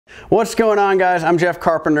What's going on, guys? I'm Jeff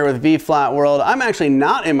Carpenter with vflat World. I'm actually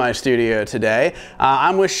not in my studio today.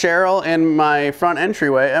 I'm with Cheryl in my front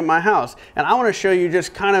entryway at my house, and I want to show you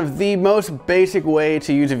just kind of the most basic way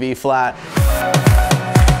to use a vflat.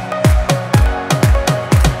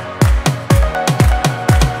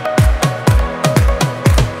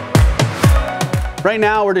 Right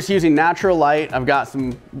now we're just using natural light. I've got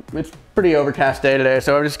it's pretty overcast day today,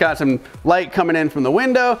 so I've just got some light coming in from the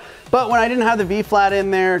window. But when I didn't have the vflat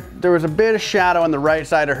in there was a bit of shadow on the right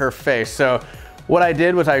side of her face. So what I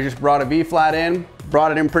did was I just brought a vflat in,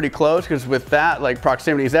 brought it in pretty close, because with that, like,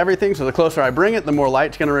 proximity is everything. So the closer I bring it, the more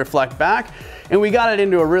light's gonna reflect back. And we got it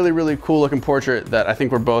into a really, really cool looking portrait that I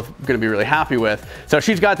think we're both gonna be really happy with. So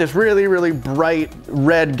she's got this really, really bright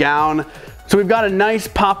red gown. So we've got a nice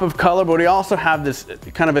pop of color, but we also have this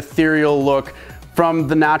kind of ethereal look from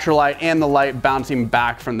the natural light and the light bouncing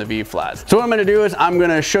back from the V-flats. So what I'm gonna do is I'm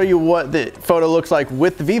gonna show you what the photo looks like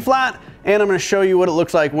with the V-flat, and I'm gonna show you what it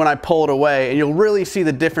looks like when I pull it away, and you'll really see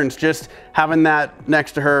the difference just having that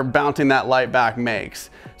next to her bouncing that light back makes.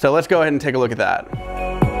 So let's go ahead and take a look at that.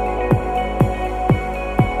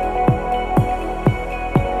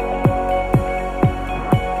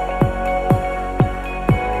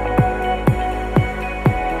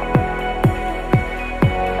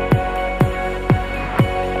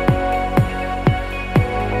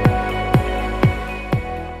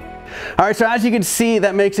 All right, so as you can see,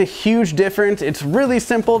 that makes a huge difference. It's really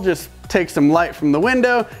simple. Just take some light from the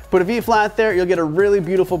window, put a V-flat there, you'll get a really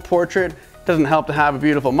beautiful portrait. Doesn't help to have a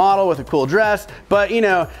beautiful model with a cool dress, but you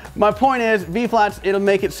know, my point is V-flats, it'll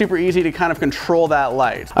make it super easy to kind of control that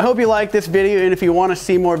light. I hope you like this video, and if you want to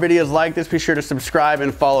see more videos like this, be sure to subscribe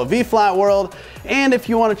and follow vflat World. And if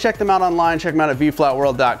you want to check them out online, check them out at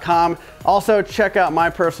vflatworld.com. Also, check out my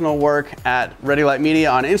personal work at Ready Light Media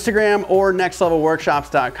on Instagram or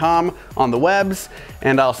nextlevelworkshops.com on the webs,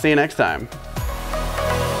 and I'll see you next time.